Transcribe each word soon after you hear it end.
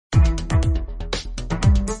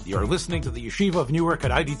You're listening to the Yeshiva of Newark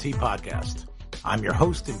at IDT podcast. I'm your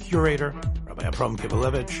host and curator, Rabbi Abram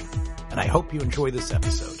Kibalevich, and I hope you enjoy this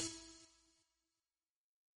episode.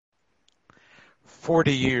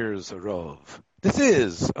 40 years, Rov. This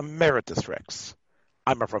is Emeritus Rex.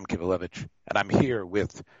 I'm Avram Kibalevich, and I'm here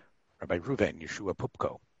with Rabbi Reuven Yeshua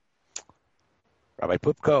Pupko. Rabbi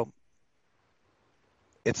Pupko,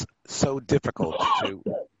 it's so difficult to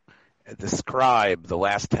describe the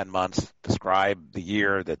last 10 months, describe the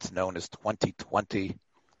year that's known as 2020.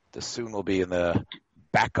 This soon will be in the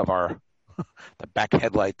back of the back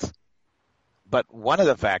headlights. But one of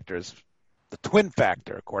the factors, the twin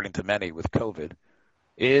factor, according to many with COVID,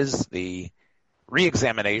 is the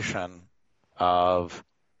reexamination of,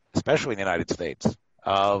 especially in the United States,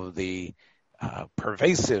 of the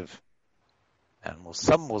pervasive, and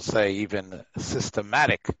some will say even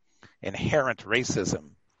systematic, inherent racism.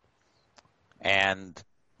 And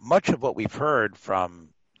much of what we've heard from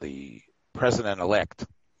the president-elect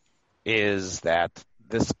is that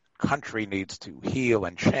this country needs to heal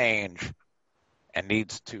and change and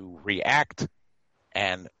needs to react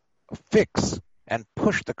and fix and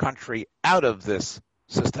push the country out of this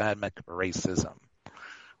systemic racism.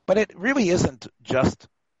 But it really isn't just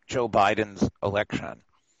Joe Biden's election.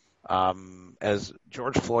 As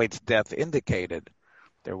George Floyd's death indicated,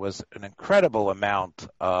 there was an incredible amount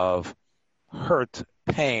of hurt,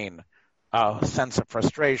 pain, a sense of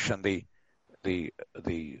frustration. The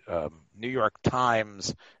New York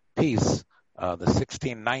Times piece, the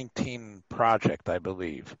 1619 Project, I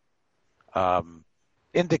believe,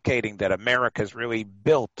 indicating that America is really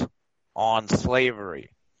built on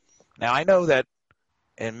slavery. Now, I know that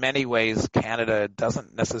in many ways Canada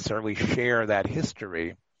doesn't necessarily share that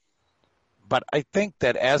history, but I think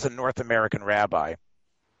that as a North American rabbi,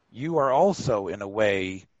 you are also, in a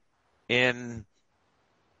way, in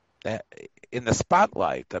the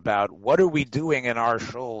spotlight about what are we doing in our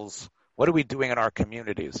shuls, what are we doing in our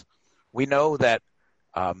communities. We know that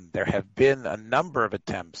there have been a number of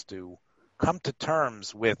attempts to come to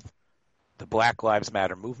terms with the Black Lives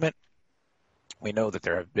Matter movement. We know that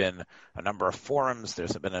there have been a number of forums,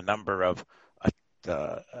 there's been a number of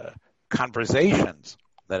conversations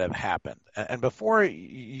that have happened. And before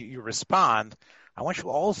you respond, I want you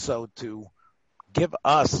also to give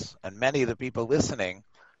us and many of the people listening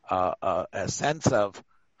a sense of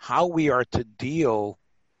how we are to deal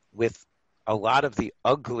with a lot of the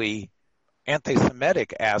ugly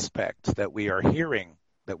anti-Semitic aspects that we are hearing,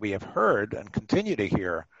 that we have heard and continue to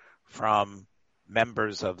hear from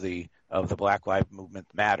members of the Black Lives Movement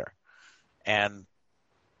Matter. And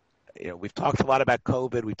we've talked a lot about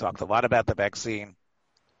COVID, we've talked a lot about the vaccine.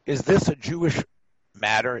 Is this a Jewish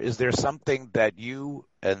matter? Is there something that you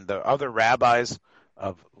and the other rabbis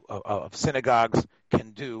of synagogues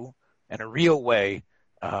can do in a real way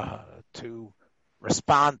to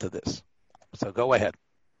respond to this? So go ahead.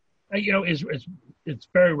 It's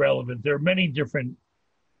very relevant. There are many different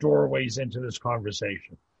doorways into this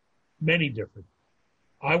conversation, many different.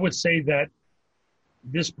 I would say that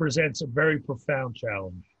this presents a very profound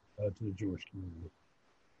challenge to the Jewish community.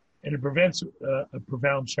 And it presents a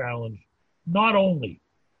profound challenge not only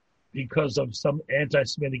because of some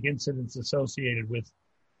anti-Semitic incidents associated with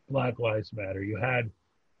Black Lives Matter. You had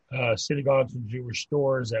synagogues and Jewish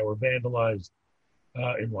stores that were vandalized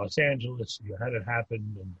in Los Angeles. You had it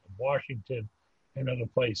happen in Washington and other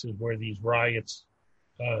places where these riots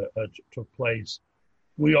took place.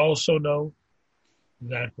 We also know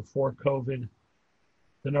that before COVID,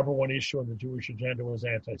 the number one issue on the Jewish agenda was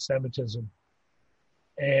anti-Semitism.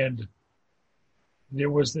 And there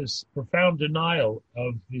was this profound denial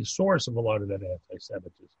of the source of a lot of that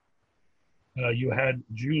anti-Semitism. You had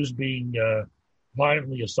Jews being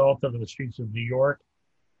violently assaulted on the streets of New York,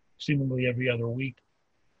 seemingly every other week.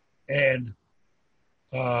 And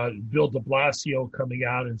Bill de Blasio coming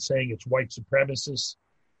out and saying it's white supremacists.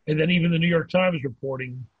 And then even the New York Times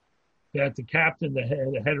reporting that the captain, the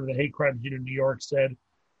head of the hate crimes unit in New York, said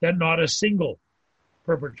that not a single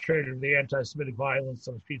perpetrator of the anti-Semitic violence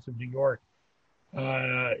on the streets of New York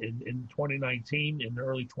in 2019, in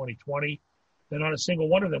early 2020, that not a single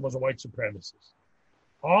one of them was a white supremacist.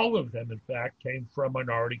 All of them, in fact, came from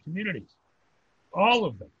minority communities. All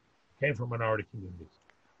of them came from minority communities.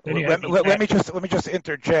 Let me just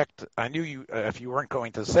interject. I knew you if you weren't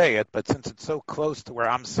going to say it, but since it's so close to where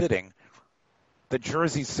I'm sitting, the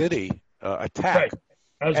Jersey City attack. Right.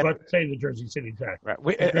 I was about to say the Jersey City attack. Right.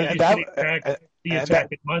 The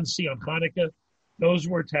attack at Muncie on Hanukkah, those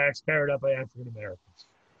were attacks carried out by African Americans.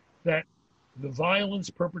 That the violence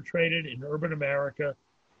perpetrated in urban America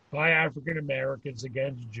by African Americans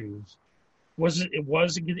against Jews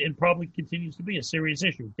and probably continues to be a serious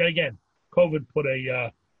issue. Again, COVID put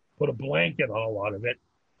a blanket on a lot of it,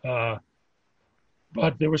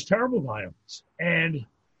 but there was terrible violence, and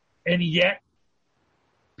yet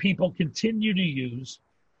people continue to use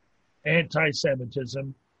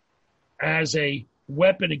anti-Semitism as a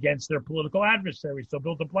weapon against their political adversaries. So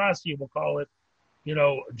Bill de Blasio will call it,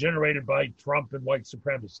 generated by Trump and white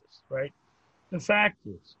supremacists, right? The fact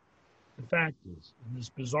is, in this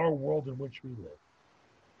bizarre world in which we live,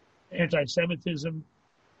 anti-Semitism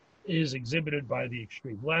is exhibited by the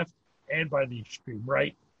extreme left and by the extreme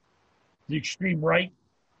right. The extreme right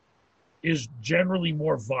is generally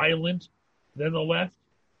more violent than the left.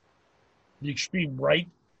 The extreme right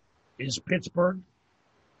is Pittsburgh,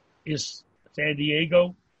 is San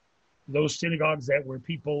Diego, those synagogues where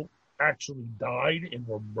people actually died and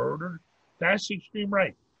were murdered. That's the extreme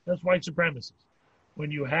right. That's white supremacists.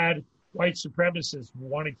 When you had white supremacists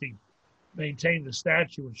wanting to maintain the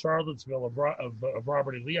statue in Charlottesville of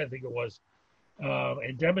Robert E. Lee, I think it was,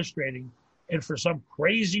 and demonstrating, and for some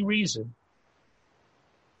crazy reason,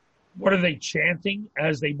 what are they chanting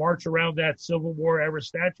as they march around that Civil War era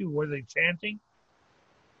statue? What are they chanting?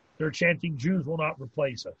 They're chanting, "Jews will not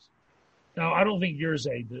replace us." Now, I don't think your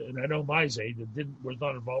Zayd, and I know my Zayd, were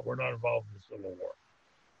not involved in the Civil War.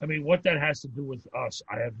 I mean, what that has to do with us,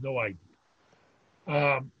 I have no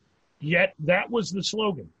idea. Yet that was the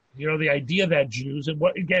slogan. The idea that Jews, and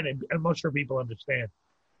what, again, I'm not sure people understand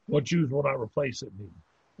what Jews will not replace it mean.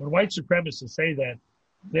 When white supremacists say that,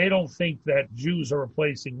 they don't think that Jews are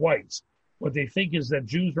replacing whites. What they think is that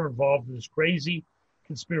Jews are involved in this crazy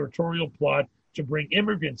conspiratorial plot to bring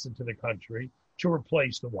immigrants into the country to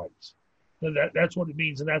replace the whites. That's what it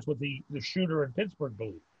means, and that's what the shooter in Pittsburgh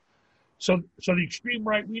believed. So the extreme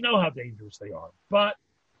right, we know how dangerous they are, but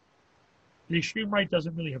the extreme right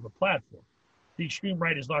doesn't really have a platform. The extreme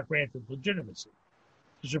right is not granted legitimacy.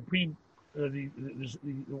 The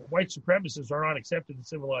white supremacists are not accepted in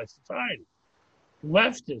civilized society.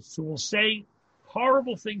 Leftists who will say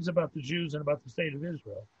horrible things about the Jews and about the state of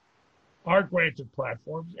Israel are granted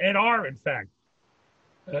platforms and are, in fact,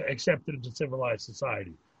 accepted into civilized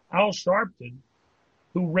society. Al Sharpton,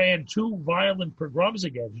 who ran two violent pogroms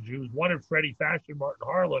against Jews, one at Freddie Fashion Mart in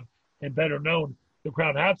Harlem, and better known, the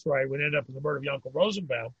Crown Heights riot, would end up in the murder of Yankel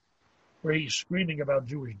Rosenbaum, where he's screaming about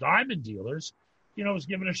Jewish diamond dealers, was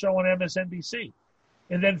given a show on MSNBC.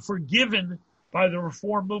 And then forgiven by the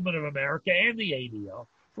Reform Movement of America and the ADL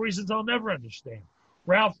for reasons I'll never understand.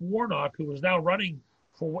 Ralph Warnock, who is now running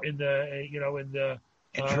in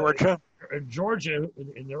Georgia,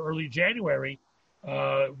 in the early January,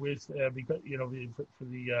 for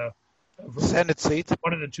the Senate seat,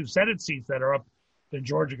 one of the two Senate seats that are up in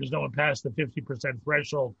Georgia because no one passed the 50%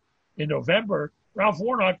 threshold in November. Ralph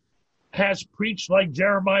Warnock has preached like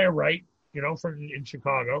Jeremiah Wright, in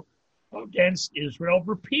Chicago, against Israel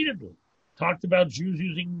repeatedly. Talked about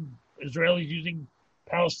Israelis using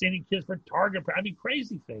Palestinian kids for target. I mean,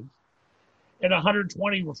 crazy things. And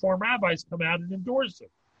 120 Reform rabbis come out and endorse it.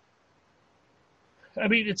 I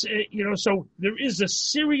mean, so there is a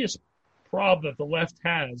serious problem that the left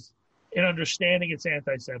has in understanding its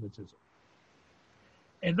anti-Semitism.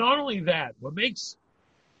 And not only that,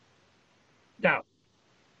 now,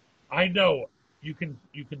 I know you can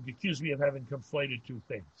accuse me of having conflated two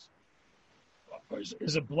things.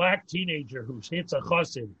 Is a black teenager who hits a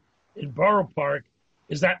chassid in Borough Park,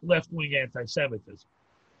 is that left-wing anti-Semitism?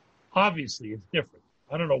 Obviously, it's different.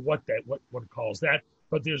 I don't know what calls that,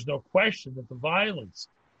 but there's no question that the violence,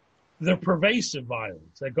 the pervasive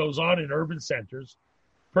violence that goes on in urban centers,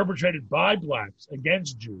 perpetrated by blacks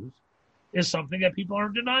against Jews, is something that people are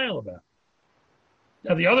in denial about.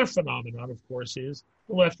 Now, the other phenomenon, of course, is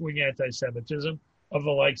the left-wing anti-Semitism of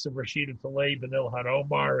the likes of Rashida Tlaib and Ilhan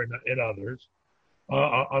Omar and others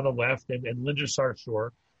on the left, and Linda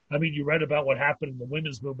Sarsour. I mean, you read about what happened in the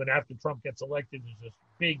women's movement after Trump gets elected. There's this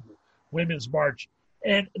big women's march.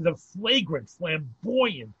 And the flagrant,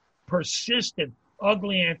 flamboyant, persistent,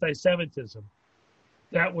 ugly anti-Semitism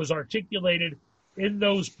that was articulated in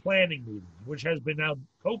those planning meetings, which has been now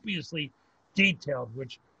copiously detailed,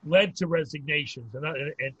 which led to resignations. And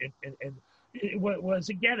it was,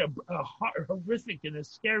 again, a horrific and a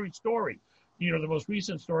scary story. The most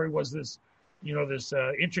recent story was this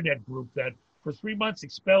internet group that for 3 months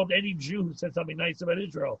expelled any Jew who said something nice about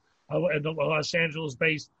Israel, and the Los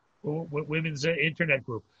Angeles-based women's internet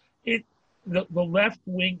group. The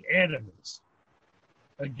left-wing animus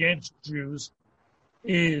against Jews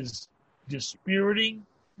is dispiriting,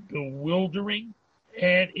 bewildering,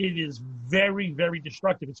 and it is very, very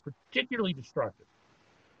destructive. It's particularly destructive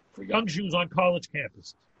for young Jews on college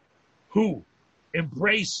campuses who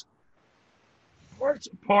embrace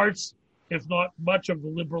parts, if not much of the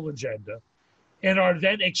liberal agenda, and are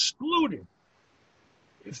then excluded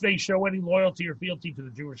if they show any loyalty or fealty to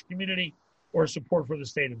the Jewish community or support for the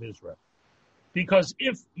state of Israel. Because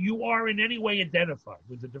if you are in any way identified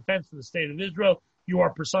with the defense of the state of Israel, you are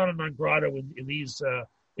persona non grata in these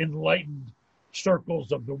enlightened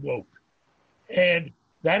circles of the woke. And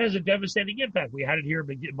that has a devastating impact. We had it here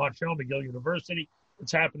in Montreal, McGill University.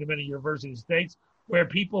 It's happened in many universities in the States, where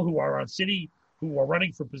people who are who are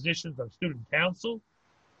running for positions of student council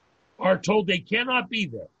are told they cannot be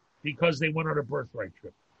there because they went on a birthright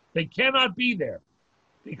trip. They cannot be there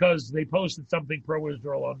because they posted something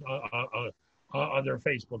pro-Israel on their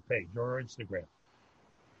Facebook page or Instagram.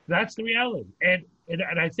 That's the reality. And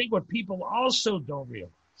I think what people also don't realize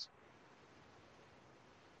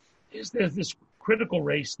is there's this critical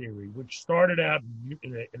race theory, which started out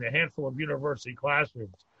in a handful of university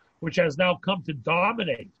classrooms, which has now come to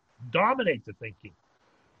dominate the thinking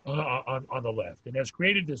on the left, and has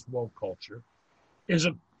created this woke culture, is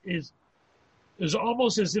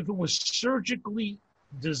almost as if it was surgically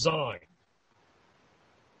designed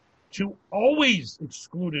to always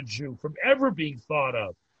exclude a Jew from ever being thought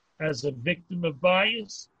of as a victim of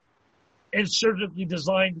bias, and surgically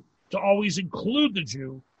designed to always include the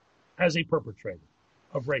Jew as a perpetrator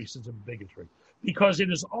of racism and bigotry, because it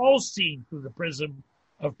is all seen through the prism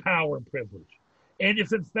of power and privilege. And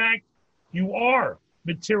if in fact you are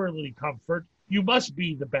materially comfort, you must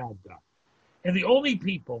be the bad guy. And the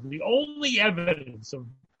only evidence of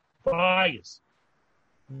bias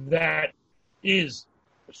that is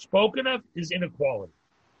spoken of is inequality.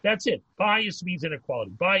 That's it. Bias means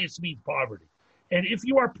inequality. Bias means poverty. And if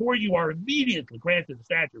you are poor, you are immediately granted the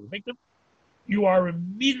stature of a victim. You are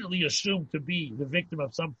immediately assumed to be the victim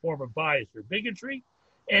of some form of bias or bigotry.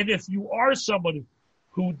 And if you are someone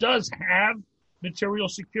who does have material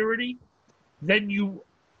security, then you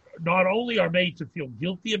not only are made to feel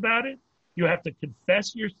guilty about it, you have to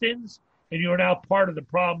confess your sins, and you are now part of the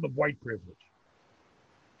problem of white privilege.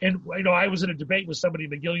 And, I was in a debate with somebody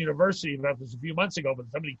at McGill University about this a few months ago, but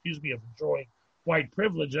somebody accused me of enjoying white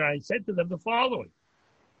privilege, and I said to them the following.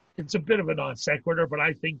 It's a bit of a non sequitur, but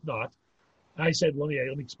I think not. I said, let me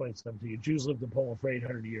explain something to you. Jews lived in Poland for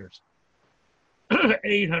 800 years.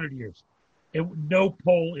 800 years. And no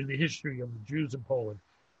Pole in the history of the Jews in Poland,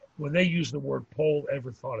 when they used the word Pole,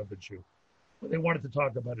 ever thought of a Jew. When they wanted to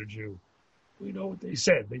talk about a Jew, we know what they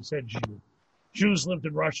said. They said Jew. Jews lived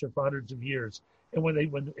in Russia for hundreds of years. And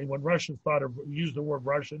when Russians used the word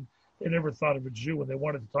Russian, they never thought of a Jew. When they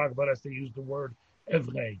wanted to talk about us, they used the word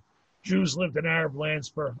Evrei. Jews lived in Arab lands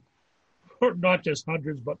for not just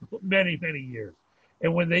hundreds, but many, many years.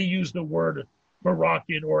 And when they used the word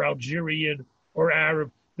Moroccan or Algerian or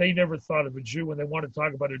Arab, they never thought of a Jew. When they wanted to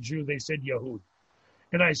talk about a Jew, they said Yahud.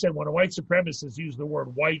 And I said, when a white supremacist use the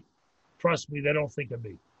word white, trust me, they don't think of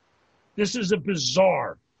me. This is a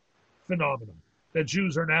bizarre phenomenon that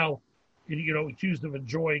Jews are now, accused of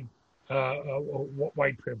enjoying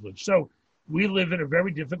white privilege. So we live in a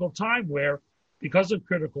very difficult time where, because of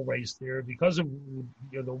critical race theory, because of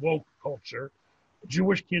the woke culture,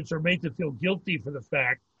 Jewish kids are made to feel guilty for the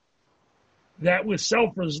fact that with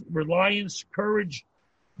self-reliance, courage,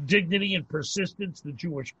 dignity, and persistence, the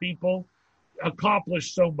Jewish people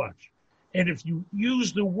accomplished so much. And if you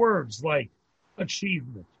use the words like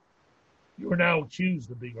achievement, you are now accused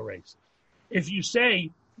of being a racist. If you say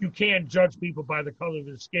you can't judge people by the color of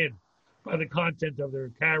their skin, by the content of their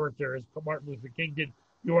character, as Martin Luther King did,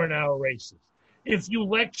 you are now a racist. If you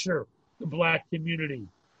lecture the black community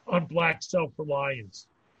on black self-reliance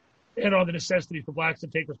and on the necessity for blacks to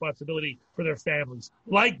take responsibility for their families,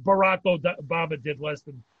 like Barack Obama did less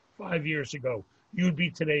than 5 years ago, you'd be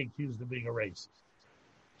today accused of being a racist.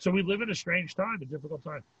 So we live in a strange time, a difficult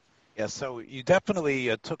time. Yeah, so you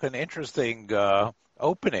definitely took an interesting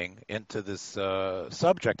opening into this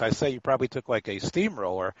subject. I say you probably took like a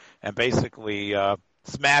steamroller and basically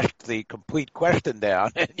smashed the complete question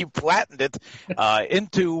down, and you flattened it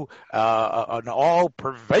into an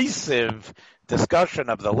all-pervasive discussion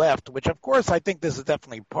of the left, which, of course, I think this is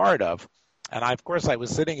definitely part of. And, I was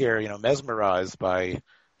sitting here, mesmerized by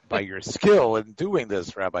your skill in doing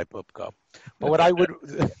this, Rabbi Pupko. But what I would...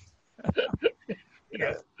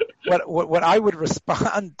 What I would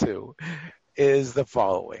respond to is the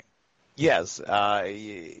following. Yes,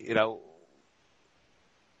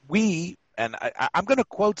 we, and I'm going to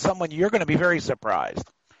quote someone you're going to be very surprised,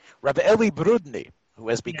 Rabbi Eli Brudny, who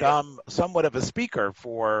has become somewhat of a speaker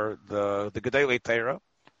for the Gedolei Torah,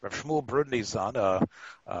 Rav Shmuel Brudny's son,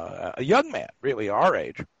 a young man, really our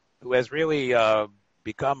age, who has really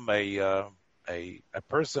become a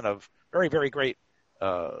person of very, very great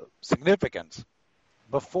significance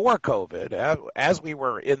before COVID, as we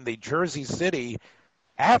were in the Jersey City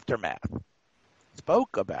aftermath,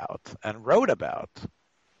 spoke about and wrote about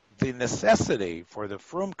the necessity for the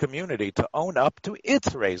frum community to own up to its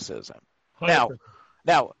racism. 100%.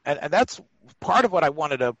 Now, and that's part of what I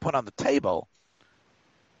wanted to put on the table.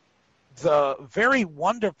 The very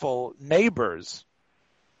wonderful neighbors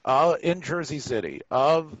in Jersey City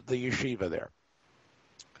of the yeshiva there,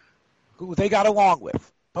 who they got along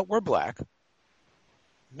with, but were black.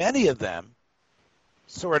 Many of them,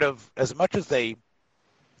 sort of, as much as they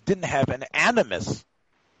didn't have an animus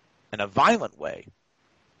in a violent way,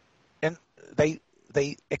 and they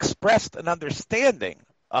expressed an understanding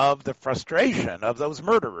of the frustration of those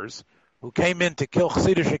murderers who came in to kill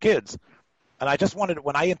Hasidic kids. And I just wanted,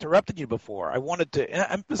 when I interrupted you before, I wanted to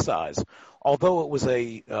emphasize, although it was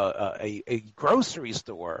a grocery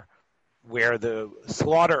store where the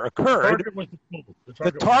slaughter occurred,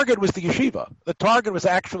 the target was the yeshiva. The target was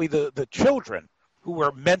actually the children who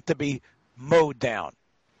were meant to be mowed down.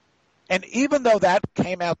 And even though that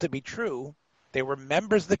came out to be true, they were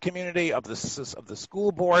members of the community, of the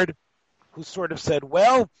school board, who sort of said,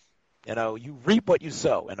 well, you reap what you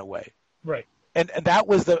sow, in a way. Right. And that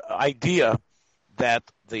was the idea that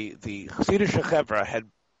the Hasidic Chevra had.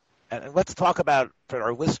 And let's talk about, for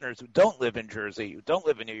our listeners who don't live in Jersey, who don't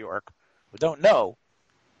live in New York, who don't know,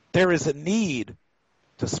 there is a need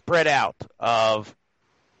to spread out of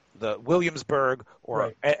the Williamsburg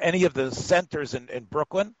or any of the centers in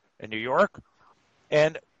Brooklyn, in New York.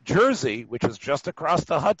 And Jersey, which is just across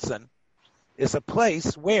the Hudson, is a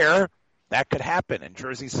place where that could happen. And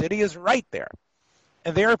Jersey City is right there.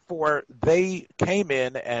 And therefore, they came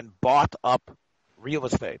in and bought up real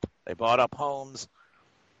estate. They bought up homes.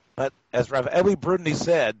 But as Rav Eli Brudny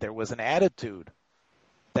said, there was an attitude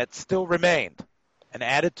that still remained, an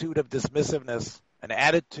attitude of dismissiveness, an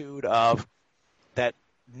attitude of that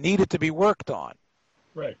needed to be worked on.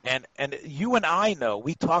 Right. And you and I know,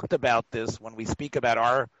 we talked about this when we speak about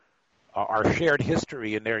our shared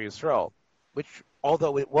history in Ner Yisrael, which,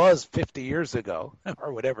 although it was 50 years ago,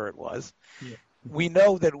 or whatever it was, we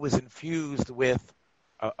know that it was infused with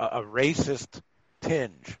a racist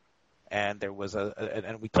tinge. And there was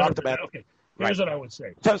and we talked about... Okay, here's what I would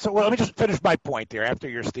say. So well, let me just finish my point here after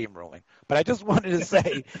your steamrolling. But I just wanted to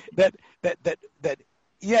say that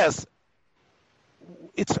yes,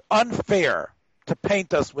 it's unfair to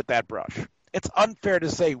paint us with that brush. It's unfair to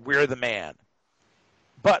say we're the man.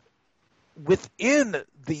 But within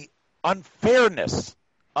the unfairness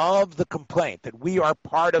of the complaint that we are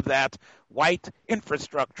part of that white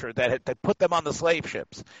infrastructure that put them on the slave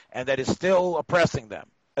ships and that is still oppressing them,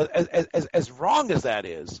 as wrong as that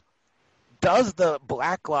is, does the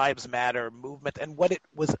Black Lives Matter movement and what it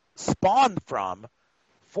was spawned from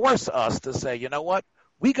force us to say, you know what,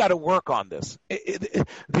 we got to work on this.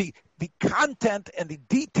 The content and the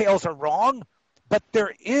details are wrong, but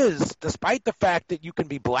there is, despite the fact that you can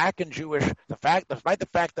be black and Jewish, despite the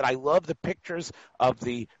fact that I love the pictures of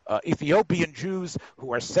the Ethiopian Jews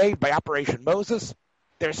who are saved by Operation Moses,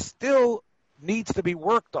 there still needs to be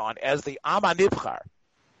worked on as the Am HaNivchar.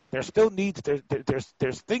 There still needs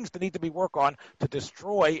there's things that need to be worked on to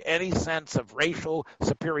destroy any sense of racial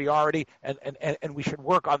superiority, and we should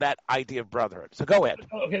work on that idea of brotherhood. So go ahead.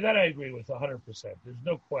 Okay, that I agree with 100%. There's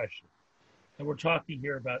no question, and we're talking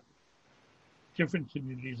here about different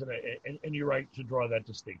communities, and you're right to draw that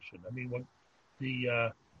distinction. I mean, when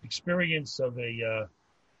the experience of a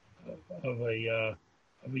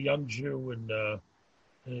young Jew in the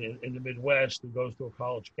Midwest who goes to a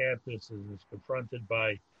college campus and is confronted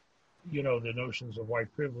by the notions of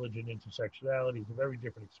white privilege and intersectionality is a very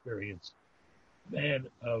different experience than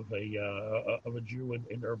of a Jew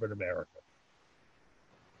in urban America.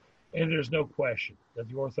 And there's no question that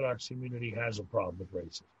the Orthodox community has a problem with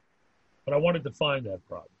racism. But I want to define that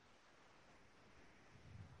problem.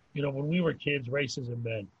 When we were kids, racism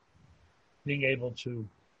meant being able to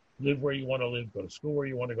live where you want to live, go to school where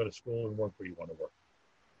you want to go to school, and work where you want to work.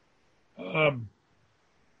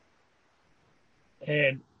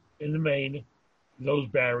 And in the main, those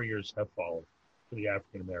barriers have fallen for the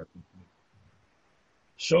African American community.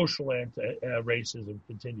 Social racism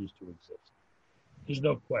continues to exist. There's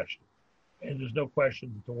no question. And there's no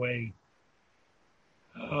question that the way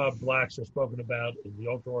blacks are spoken about in the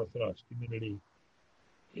ultra-Orthodox community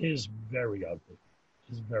is very ugly.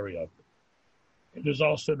 Is very ugly. And there's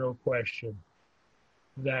also no question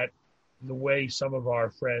that the way some of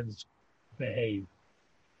our friends behave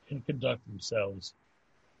and conduct themselves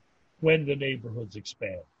when the neighborhoods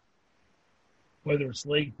expand, whether it's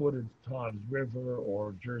Lakewood or Toms River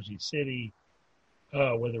or Jersey City,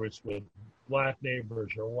 whether it's with black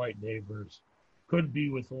neighbors or white neighbors, could be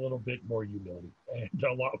with a little bit more humility, and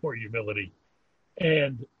a lot more humility.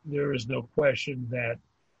 And there is no question that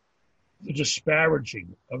the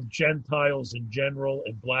disparaging of Gentiles in general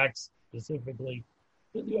and blacks specifically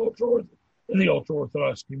in the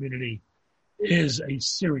ultra-Orthodox community is a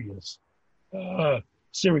serious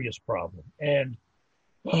problem. And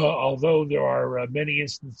although there are many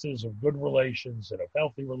instances of good relations and of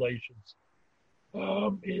healthy relations,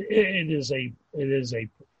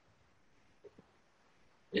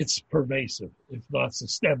 it's pervasive, if not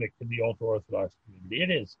systemic, in the ultra-Orthodox community.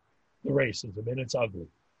 It is the racism, and it's ugly.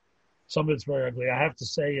 Some of it's very ugly. I have to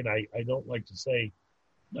say, and I don't like to say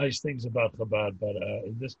nice things about Chabad, but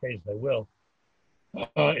in this case I will.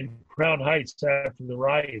 In Crown Heights, after the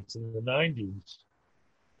riots in the 90s,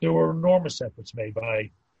 there were enormous efforts made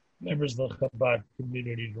by members of the Chabad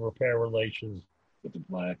community to repair relations with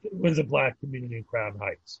the black community in Crown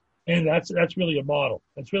Heights, and that's really a model.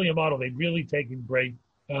 That's really a model. They've really taken great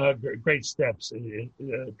steps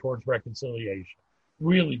towards reconciliation.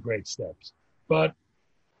 Really great steps. But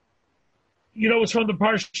it's from the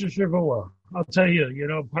Parshas Shavua. I'll tell you,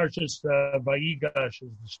 Parshas Vayigash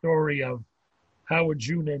is the story of how a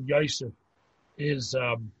Jew named Yosef is.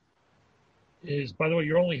 By the way,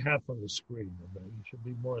 you're only half on the screen. You should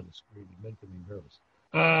be more on the screen. You're making me nervous.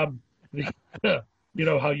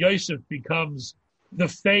 How Yosef becomes the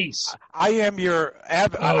face. I am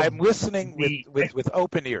I'm listening with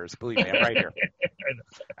open ears. Believe me, I'm right here.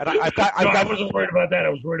 And I wasn't worried about that. I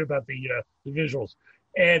was worried about the visuals.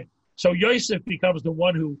 And so Yosef becomes the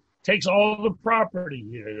one who takes all the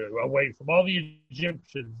property away from all the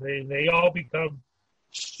Egyptians. They all become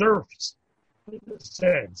serfs in a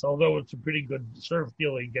sense. Although it's a pretty good serf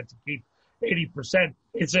deal, you get to keep 80%.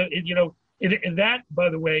 And that, by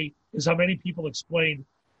the way, is how many people explain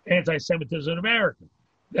anti-Semitism in America.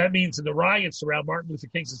 That means in the riots around Martin Luther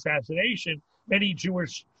King's assassination, many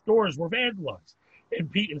Jewish stores were vandalized.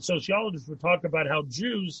 And sociologists would talk about how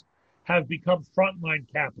Jews have become frontline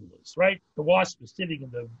capitalists, right? The WASP is sitting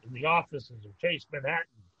in the offices of Chase Manhattan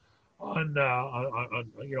on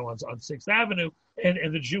 6th Avenue,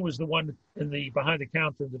 and the Jew is the one behind the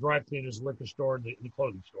counter in the dry cleaners, liquor store, and the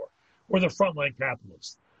clothing store. We're the frontline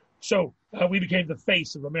capitalists. So we became the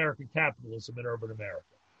face of American capitalism in urban America,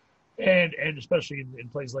 and especially in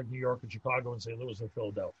places like New York and Chicago and St. Louis and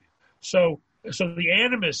Philadelphia. So the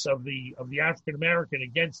animus of the African American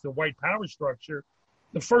against the white power structure,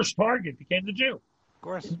 the first target became the Jew, of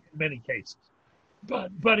course, in many cases.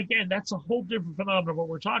 But again, that's a whole different phenomenon of what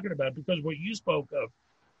we're talking about, because what you spoke of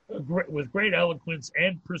with great eloquence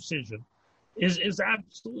and precision is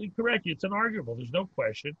absolutely correct. It's unarguable. There's no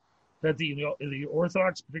question that in the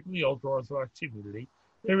Orthodox, particularly ultra-Orthodox community,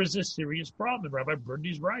 there is a serious problem. And Rabbi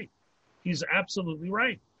Burndy's right. He's absolutely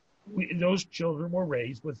right. Those children were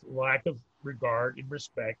raised with lack of regard and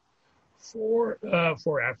respect for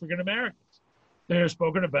African Americans. They're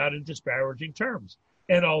spoken about in disparaging terms.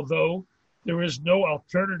 And although there is no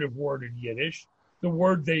alternative word in Yiddish, the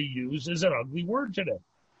word they use is an ugly word today.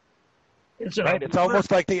 It's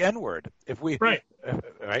almost like the N-word. If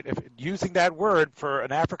using that word for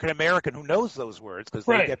an African American who knows those words because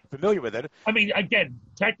they get familiar with it. I mean, again,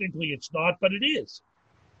 technically it's not, but it is.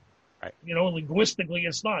 Right. Linguistically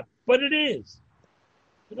it's not, but it is.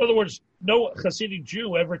 In other words, no Hasidic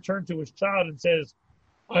Jew ever turned to his child and says,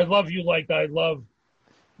 "I love you like I love."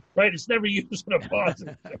 Right? It's never used in a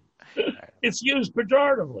positive. It's used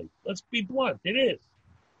pejoratively. Let's be blunt. It is.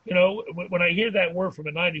 When I hear that word from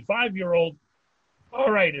a 95-year-old, all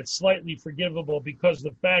right, it's slightly forgivable, because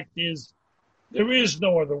the fact is there is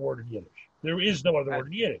no other word in Yiddish. There is no other word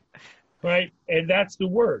in Yiddish, right? And that's the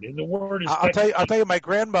word. And the word is. I'll tell you. My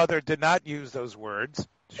grandmother did not use those words.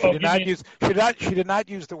 She did not use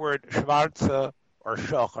the word schwarze or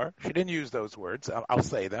shocher. She didn't use those words. I'll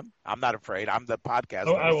say them. I'm not afraid. I'm the podcast.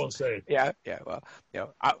 Oh, I won't say it. Yeah. Well,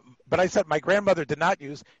 but I said my grandmother did not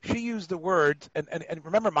use. She used the words, and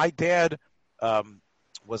remember, my dad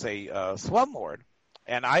was a slumlord,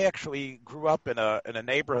 and I actually grew up in a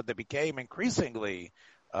neighborhood that became increasingly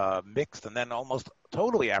mixed, and then almost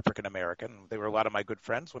totally African American. They were a lot of my good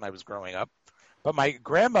friends when I was growing up. But my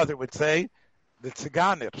grandmother would say the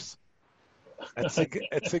Tziganers. A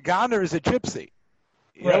Tziganer is a gypsy.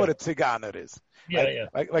 You know what a Tziganer is? Yeah.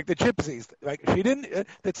 Like the gypsies. Like she didn't.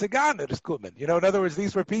 The Tziganer is Kuman. In other words,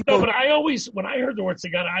 these were people. No, but when I heard the word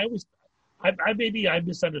Tziganer, I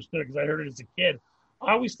misunderstood it because I heard it as a kid.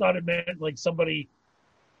 I always thought it meant like somebody.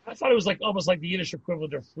 I thought it was like almost like the Yiddish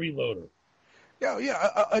equivalent of freeloader. Yeah,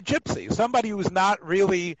 a gypsy, somebody who's not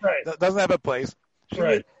really doesn't have a place.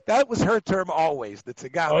 That was her term always, the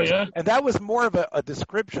Tziganos. Oh, yeah? And that was more of a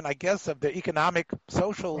description, I guess, of the economic,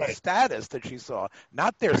 social status that she saw,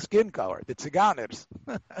 not their skin color, the Tziganos.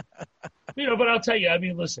 But I'll tell you, I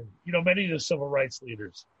mean, listen, many of the civil rights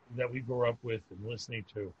leaders that we grew up with and listening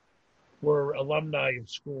to were alumni of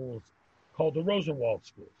schools called the Rosenwald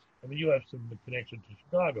schools. I mean, you have some connection to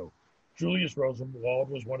Chicago. Julius Rosenwald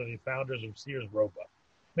was one of the founders of Sears Roebuck.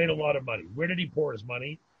 Made a lot of money. Where did he pour his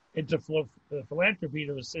money? Into philanthropy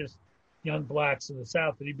to assist young blacks in the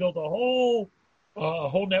South. And he built a whole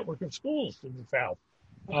network of schools in the South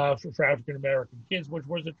for African American kids, which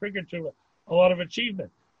was a trigger to a lot of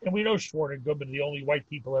achievement. And we know Schwartz and Goodman, the only white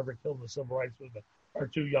people ever killed in the civil rights movement, are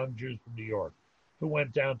two young Jews from New York who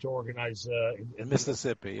went down to organize in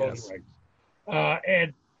Mississippi, yes. Rights.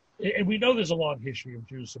 And we know there's a long history of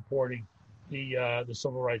Jews supporting the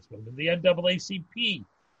civil rights movement. The NAACP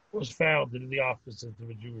was founded in the offices of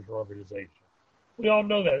a Jewish organization. We all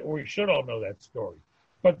know that, or we should all know that story.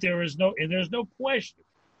 But there's no question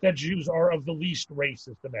that Jews are of the least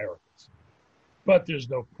racist Americans. But there's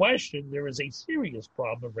no question there is a serious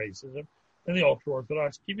problem of racism in the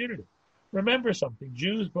ultra-Orthodox community. Remember something,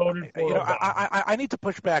 Jews voted for I need to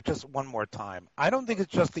push back just one more time. I don't think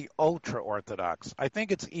it's just the ultra-Orthodox. I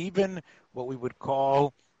think it's even what we would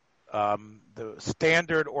call the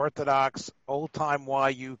standard Orthodox, old-time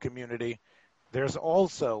YU community. There's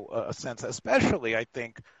also a sense, especially, I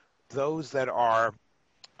think, those that are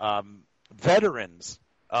veterans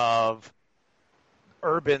of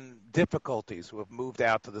urban difficulties who have moved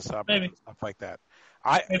out to the suburbs, stuff like that.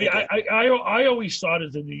 I always saw it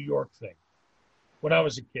as a New York thing. When I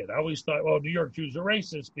was a kid, I always thought, well, New York Jews are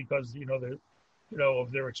racist because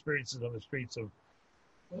of their experiences on the streets of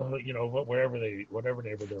whatever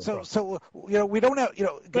neighborhood they're from. So we don't have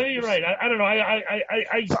But you're right. I don't know.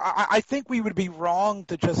 I think we would be wrong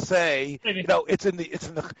to just say it's in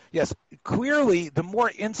the yes. Clearly, the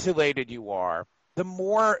more insulated you are, the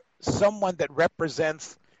more someone that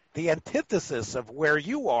represents the antithesis of where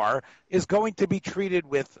you are is going to be treated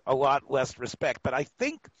with a lot less respect. But I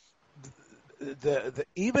think the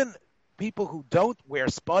even people who don't wear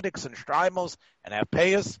spudiks and shtreimels and have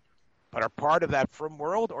payas, but are part of that frum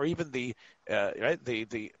world, or even the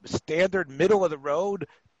standard middle of the road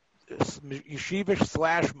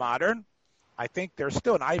yeshivish / modern, I think there's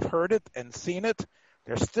still, and I've heard it and seen it,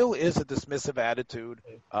 there still is a dismissive attitude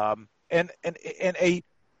and a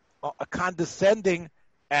condescending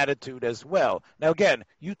attitude as well. Now, again,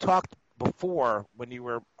 you talked before when you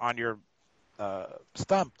were on your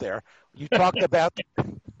stump there. You talked about.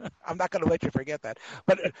 I'm not going to let you forget that,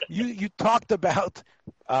 but you talked about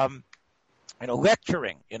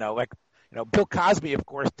lecturing. Bill Cosby, of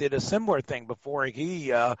course, did a similar thing before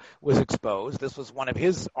he was exposed. This was one of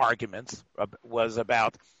his arguments, was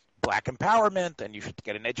about black empowerment, and you should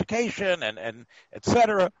get an education, and et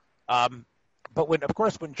cetera. But when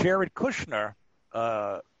Jared Kushner,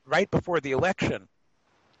 right before the election,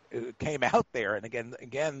 came out there and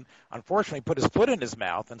again, unfortunately, put his foot in his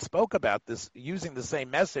mouth and spoke about this, using the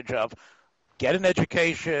same message of get an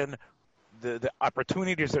education, the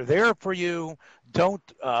opportunities are there for you, don't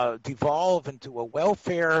devolve into a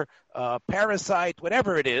welfare parasite,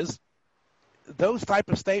 whatever it is. Those type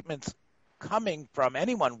of statements coming from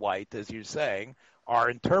anyone white, as you're saying, are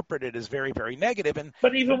interpreted as very, very negative.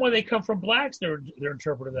 But even when they come from blacks, they're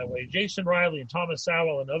interpreted that way. Jason Riley and Thomas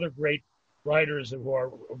Sowell and other great writers who are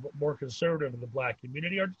more conservative in the black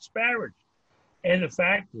community are disparaged. And the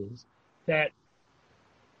fact is that,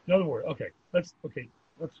 in other words, let's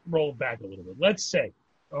roll it back a little bit. Let's say,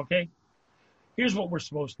 here's what we're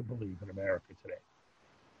supposed to believe in America today: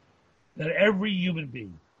 that every human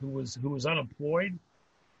being who is unemployed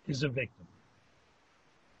is a victim.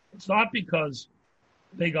 It's not because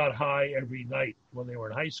they got high every night when they were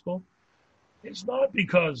in high school. It's not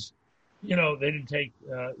because, they didn't take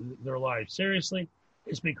their lives seriously.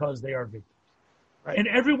 It's because they are victims. Right. And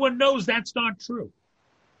everyone knows that's not true.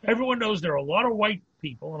 Everyone knows there are a lot of white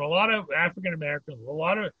people and a lot of African Americans, a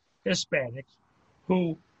lot of Hispanics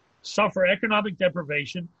who suffer economic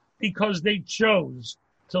deprivation because they chose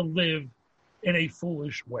to live in a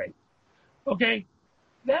foolish way. Okay?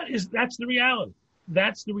 That's the reality.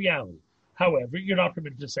 That's the reality. However, you're not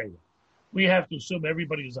permitted to say that. We have to assume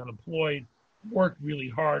everybody who's unemployed worked really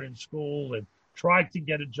hard in school and tried to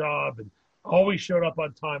get a job and always showed up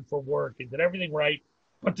on time for work and did everything right.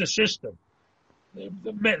 But the system,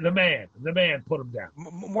 the man put them down.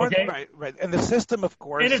 Right. And the system, of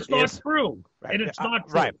course, and it's not true. Right. And it's not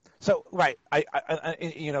true. Right. So, right.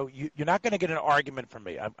 You're not going to get an argument from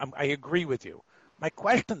me. I agree with you. My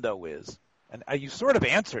question, though, is, and you sort of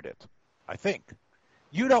answered it, I think,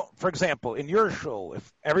 you don't, for example, in your shul,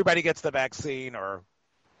 if everybody gets the vaccine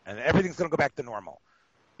and everything's going to go back to normal,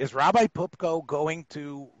 is Rabbi Pupko going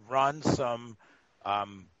to run some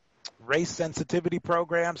race sensitivity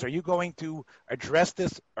programs? Are you going to address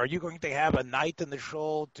this? Are you going to have a night in the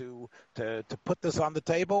shul to put this on the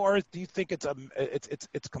table, or do you think it's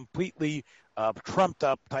completely trumped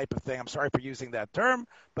up type of thing? I'm sorry for using that term,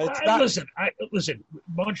 but it's not. Listen.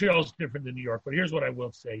 Montreal's different than New York, but here's what I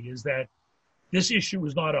will say: is that this issue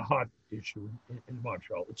is not a hot issue in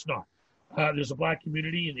Montreal. It's not. There's a black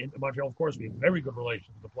community in Montreal. Of course, we have very good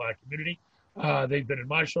relations with the black community. They've been in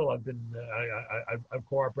my show. I've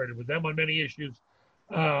cooperated with them on many issues.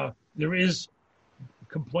 There is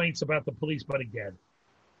complaints about the police, but again,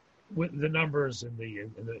 with the numbers and the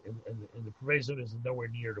pervasiveness is nowhere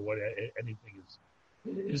near to what anything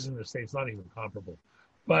is in the States. Not even comparable.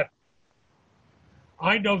 But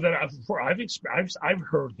I know that I've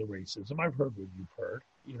heard the racism. I've heard what you've heard.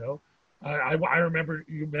 You know, I remember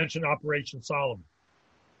you mentioned Operation Solomon,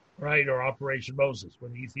 right, or Operation Moses,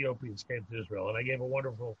 when the Ethiopians came to Israel, and I gave a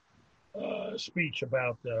wonderful speech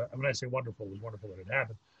about. When I say wonderful, it was wonderful that it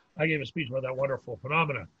happened. I gave a speech about that wonderful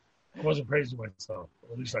phenomenon. I wasn't praising myself.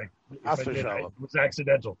 At least it was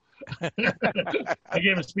accidental. I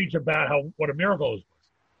gave a speech about what a miracle it was.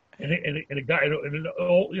 And a guy, and an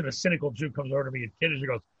old, cynical Jew comes over to me and kiddish and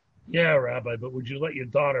goes, "Yeah, Rabbi, but would you let your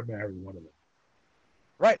daughter marry one of them?"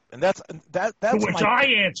 Right, and that's which I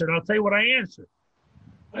answered. I'll tell you what I answered.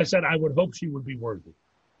 I said I would hope she would be worthy.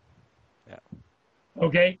 Yeah.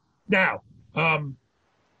 Okay. Now, I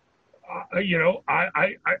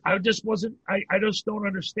just wasn't. I just don't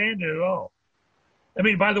understand it at all. I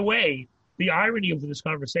mean, by the way, the irony of this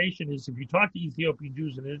conversation is if you talk to Ethiopian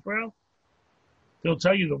Jews in Israel, they'll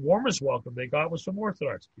tell you the warmest welcome they got was from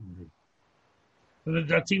Orthodox community, from the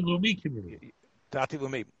Dati Leumi community. Dati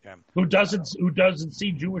Leumi, yeah. Who doesn't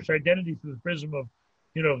see Jewish identity through the prism of,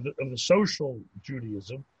 of the social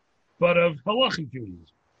Judaism, but of halachic Judaism.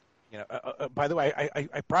 By the way,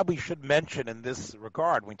 I probably should mention in this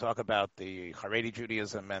regard, when we talk about the Haredi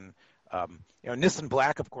Judaism and, Nissan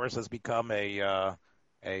Black, of course, has become a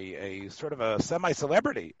sort of a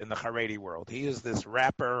semi-celebrity in the Haredi world. He is this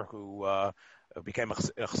rapper who became a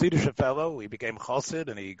Chassidish fellow. He became Chassid,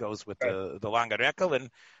 and he goes with the Langer Rekel, and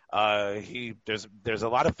there's a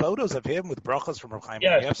lot of photos of him with brachas from Chaim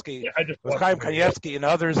Kanievsky and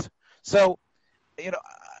others. So,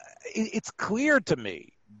 it's clear to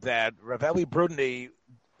me that Rav Eli Brudny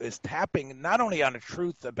is tapping not only on the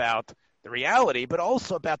truth about the reality, but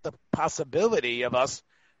also about the possibility of us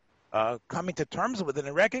coming to terms with it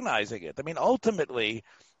and recognizing it. I mean, ultimately,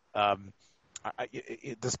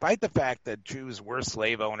 despite the fact that Jews were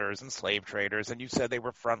slave owners and slave traders, and you said they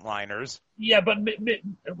were frontliners. Yeah, but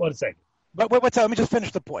one second. But let me just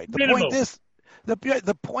finish the point. The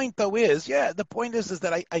point is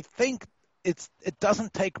that I think it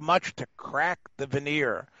doesn't take much to crack the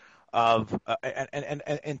veneer of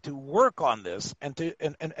and to work on this and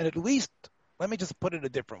at least, let me just put it a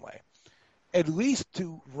different way, at least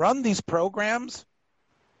to run these programs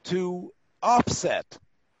to offset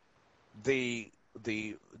the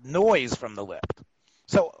noise from the left.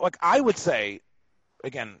 So, I would say,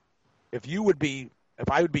 again, if I would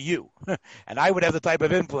be you, and I would have the type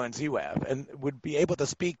of influence you have, and would be able to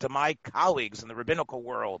speak to my colleagues in the rabbinical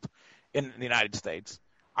world in the United States,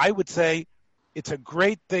 I would say it's a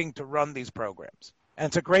great thing to run these programs. And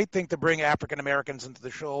it's a great thing to bring African Americans into the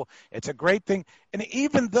shul. It's a great thing. And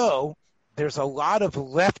even though there's a lot of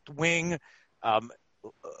left-wing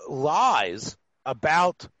lies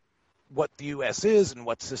about what the U.S. is and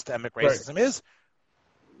what systemic racism is,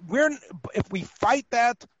 if we fight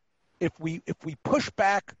that, if we push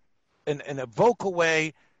back in a vocal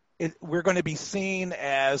way, we're going to be seen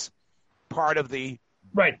as part of the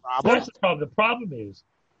problem. So that's the problem. The problem is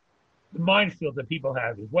the minefield that people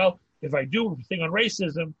have is, well, if I do a thing on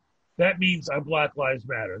racism, that means I'm Black Lives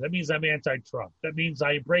Matter. That means I'm anti-Trump. That means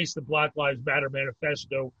I embrace the Black Lives Matter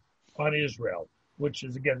manifesto on Israel, which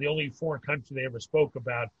is, again, the only foreign country they ever spoke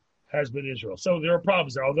about has been Israel. So there are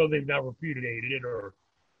problems there, although they've now repudiated it, or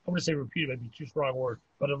I'm going to say repudiated, might be too strong a word,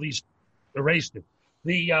 but at least erased it.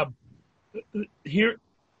 Here,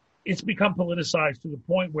 it's become politicized to the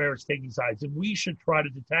point where it's taking sides, and we should try to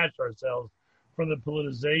detach ourselves from the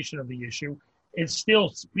politicization of the issue and still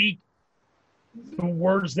speak the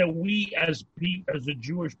words that we as a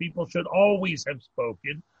Jewish people should always have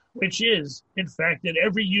spoken, which is, in fact, that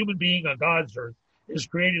every human being on God's earth is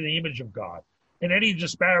created in the image of God. And any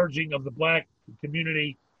disparaging of the black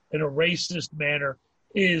community in a racist manner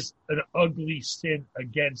is an ugly sin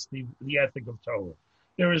against the ethic of Torah.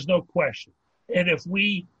 There is no question. And if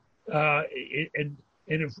we, and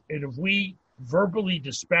if we verbally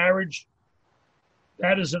disparage,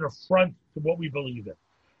 that is an affront to what we believe in.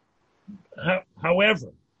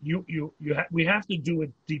 However, we have to do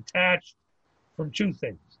it detached from two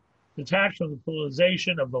things. Detached from the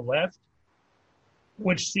politicization of the left,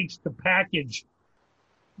 which seeks to package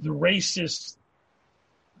the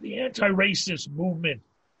anti-racist movement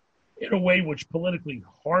in a way which politically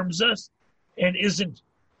harms us and isn't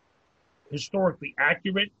historically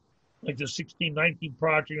accurate, like the 1619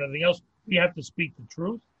 Project and everything else. We have to speak the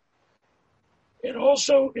truth. And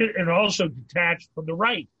also detached from the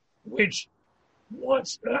right, which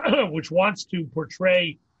wants to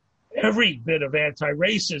portray every bit of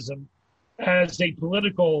anti-racism as a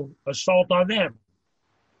political assault on them,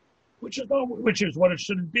 which is what it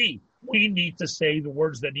shouldn't be. We need to say the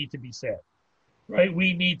words that need to be said, right?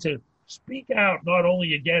 We need to speak out not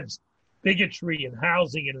only against bigotry in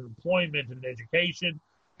housing and in employment and in education,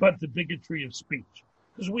 but the bigotry of speech.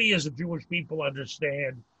 Because we as a Jewish people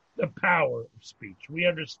understand the power of speech. We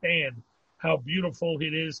understand how beautiful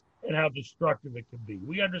it is and how destructive it can be.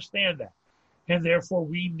 We understand that. And therefore,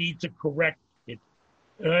 we need to correct it.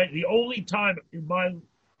 The only time in my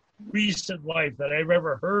recent life that I've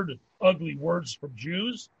ever heard ugly words from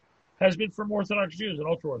Jews has been from Orthodox Jews and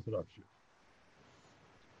ultra-Orthodox Jews.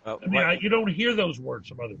 You don't hear those words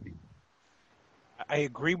from other people. I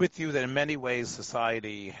agree with you that in many ways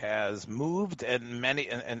society has moved,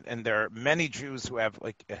 and there are many Jews who have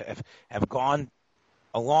gone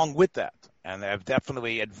along with that, and have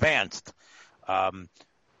definitely advanced. And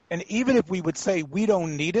even if we would say we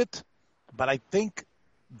don't need it, but I think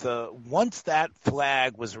once that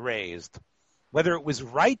flag was raised, whether it was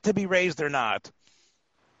right to be raised or not,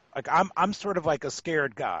 like I'm sort of like a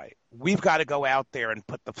scared guy. We've got to go out there and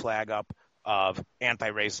put the flag up of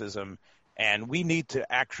anti-racism. And we need to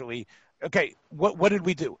actually, what did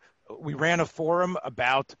we do? We ran a forum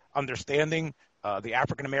about understanding the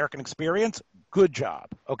African-American experience. Good job,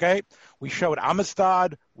 okay? We showed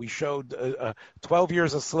Amistad. We showed 12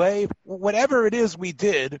 Years a Slave. Whatever it is we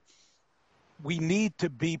did, we need to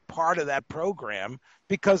be part of that program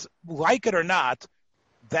because, like it or not,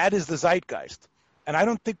 that is the zeitgeist. And I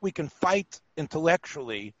don't think we can fight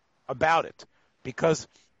intellectually about it because,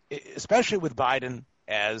 especially with Biden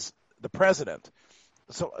as the president.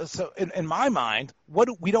 So in my mind,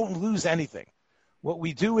 we don't lose anything. What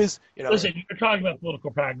we do is, Listen, you're talking about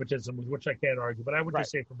political pragmatism, with which I can't argue, but I would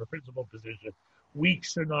just say from a principled position, we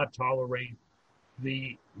should not tolerate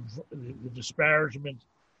the disparagement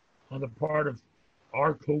on the part of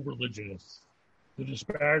our co-religionists, the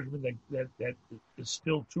disparagement that is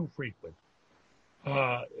still too frequent.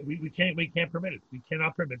 We can't permit it. We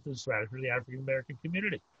cannot permit the disparagement of the African American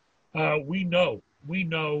community. We know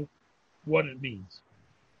what it means,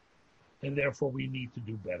 and therefore we need to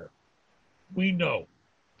do better. We know,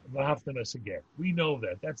 again, we know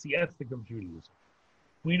that's the ethic of Judaism.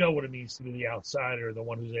 We know what it means to be the outsider, the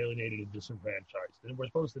one who's alienated and disenfranchised, and we're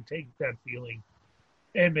supposed to take that feeling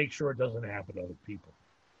and make sure it doesn't happen to other people.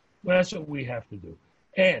 Well, that's what we have to do.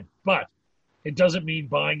 But it doesn't mean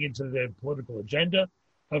buying into the political agenda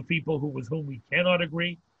of people with whom we cannot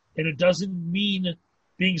agree, and it doesn't mean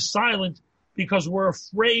being silent because we're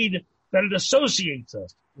afraid that it associates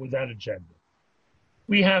us with that agenda.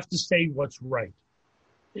 We have to say what's right,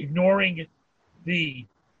 ignoring the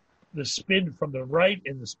spin from the right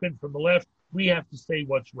and the spin from the left. We have to say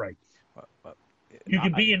what's right. You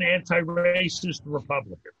can be an anti-racist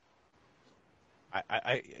Republican.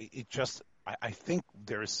 I think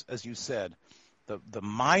there's, as you said, the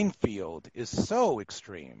minefield is so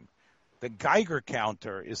extreme. The Geiger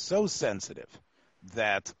counter is so sensitive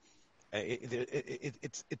that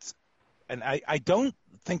it's. And I don't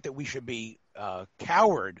think that we should be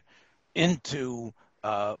coward into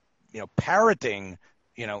parroting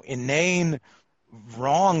inane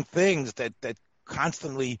wrong things that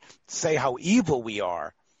constantly say how evil we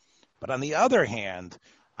are. But on the other hand,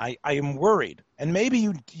 I am worried, and maybe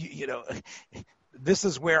this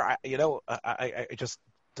is where I just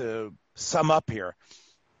to sum up here.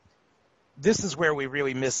 This is where we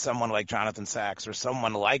really miss someone like Jonathan Sachs or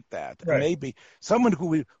someone like that. Right. Maybe someone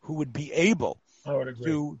who would be able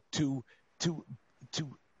to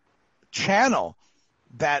channel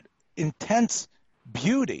that intense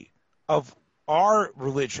beauty of our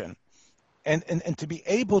religion and to be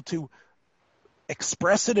able to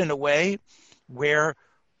express it in a way where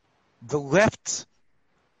the left's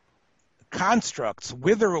constructs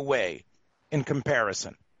wither away in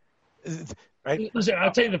comparison. Right? Listen,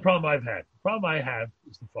 I'll tell you the problem I've had. The problem I have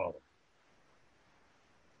is the following.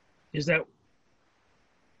 Is that,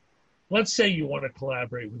 let's say you want to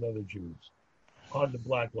collaborate with other Jews. on the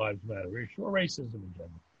Black Lives Matter issue or racism in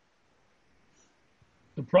general.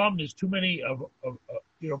 The problem is too many of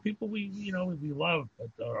people we love but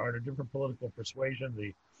are in a different political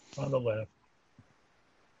persuasion, on the left,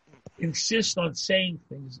 insist on saying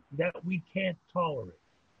things that we can't tolerate,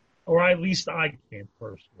 or at least I can't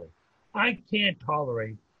personally. I can't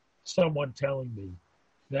tolerate someone telling me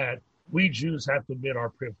that we Jews have to admit our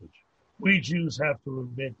privilege. We Jews have to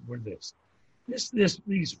admit we're this.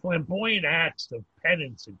 These flamboyant acts of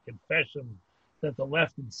penance and confession that the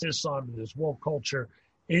left insists on in this woke culture,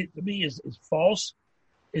 it to me is false.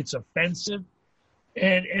 It's offensive,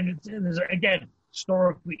 and it's again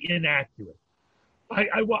historically inaccurate.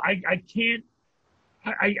 I can't.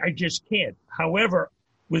 I just can't. However,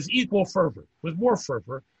 with equal fervor, with more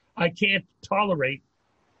fervor, I can't tolerate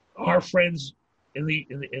our friends in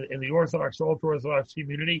the Orthodox, ultra-Orthodox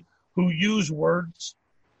community who use words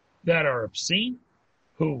that are obscene,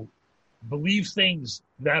 who believe things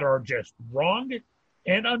that are just wrong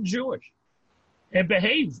and un-Jewish, and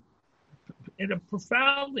behave in a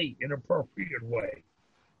profoundly inappropriate way.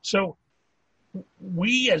 So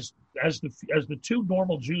we, as the two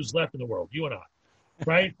normal Jews left in the world, you and I,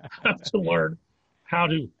 right, have to learn how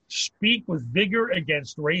to speak with vigor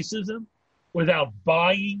against racism without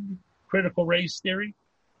buying critical race theory,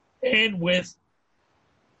 and with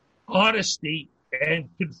honesty and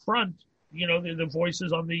confront, the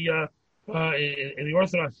voices on the in the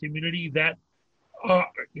Orthodox community that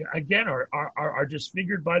again are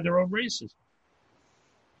disfigured by their own racism.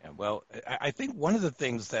 Yeah, well, I think one of the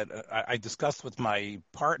things that I discussed with my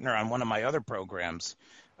partner on one of my other programs,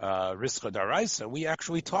 Rischa Daraisa, we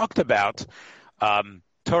actually talked about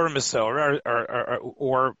Torah Mesorah,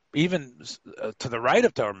 or even to the right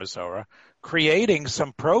of Torah Mesorah, creating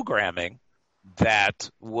some programming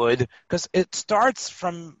that would, because it starts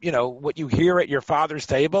from, what you hear at your father's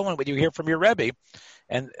table and what you hear from your Rebbe.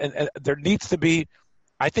 And there needs to be,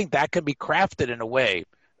 I think that can be crafted in a way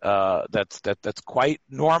that's quite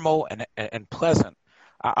normal and pleasant.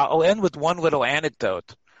 I'll end with one little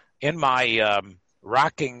anecdote. In my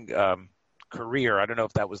rocking career, I don't know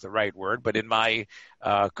if that was the right word, but in my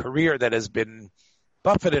career that has been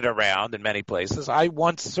buffeted around in many places, I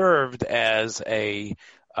once served as a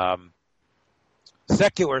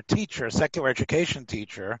secular education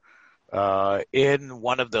teacher in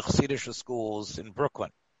one of the Hasidic schools in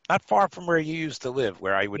Brooklyn, not far from where you used to live,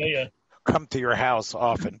 where I would come to your house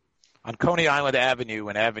often, on Coney Island Avenue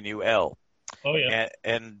and Avenue L. Oh, yeah.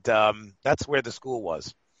 And that's where the school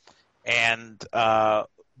was. And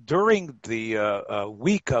during the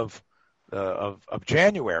week of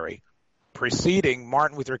January preceding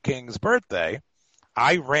Martin Luther King's birthday,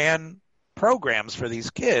 I ran programs for these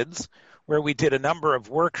kids where we did a number of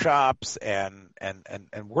workshops and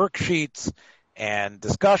worksheets and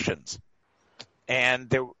discussions.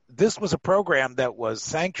 And this was a program that was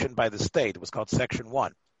sanctioned by the state. It was called Section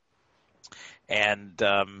 1. And,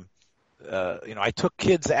 I took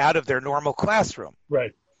kids out of their normal classroom.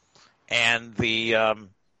 Right. And the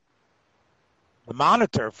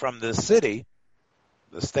monitor from the city,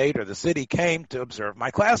 the state or the city, came to observe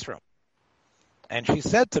my classroom. And she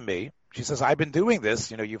said to me, she says, I've been doing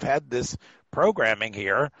this, you've had this programming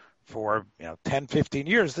here for, 10, 15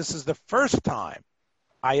 years. This is the first time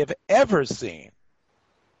I have ever seen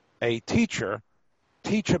a teacher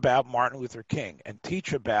teach about Martin Luther King and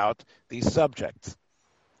teach about these subjects.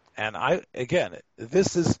 And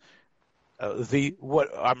this is what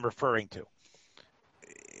I'm referring to.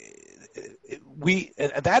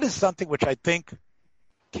 And that is something which I think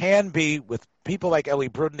can be, with people like Eli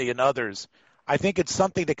Brudny and others, I think it's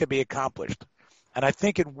something that can be accomplished. And I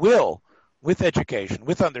think it will, with education,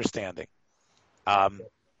 with understanding,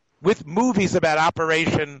 with movies about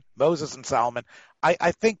Operation Moses and Solomon.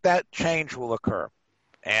 I think that change will occur.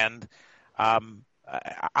 And I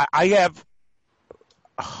have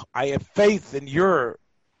faith in your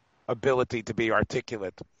ability to be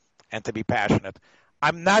articulate and to be passionate.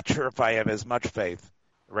 I'm not sure if I have as much faith,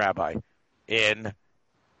 Rabbi, in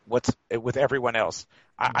what's with everyone else.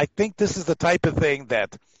 I think this is the type of thing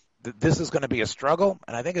that this is going to be a struggle,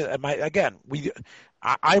 and I think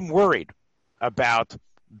I'm worried about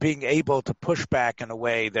being able to push back in a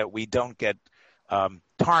way that we don't get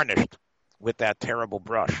tarnished with that terrible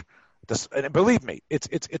brush. And believe me,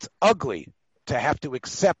 it's ugly to have to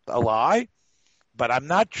accept a lie, but I'm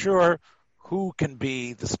not sure who can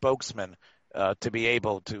be the spokesman to be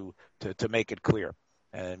able to make it clear.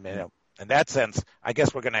 And in that sense, I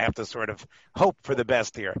guess we're going to have to sort of hope for the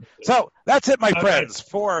best here. So that's it, my friends,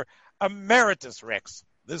 for Emeritus Rex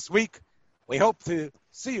this week. We hope to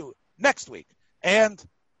see you next week, and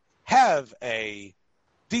have a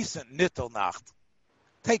decent Nittel Nacht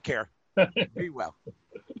Take care. Be well.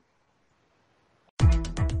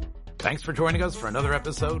 Thanks for joining us for another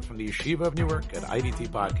episode from the Yeshiva of Newark at IDT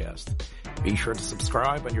Podcast. Be sure to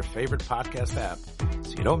subscribe on your favorite podcast app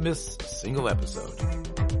so you don't miss a single episode.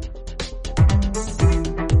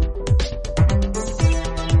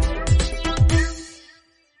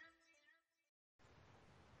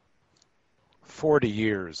 "40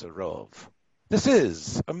 years, Arov. This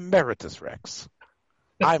is Emeritus Rex.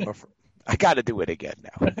 I got to do it again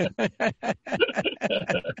now." I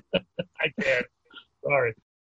can't. Sorry.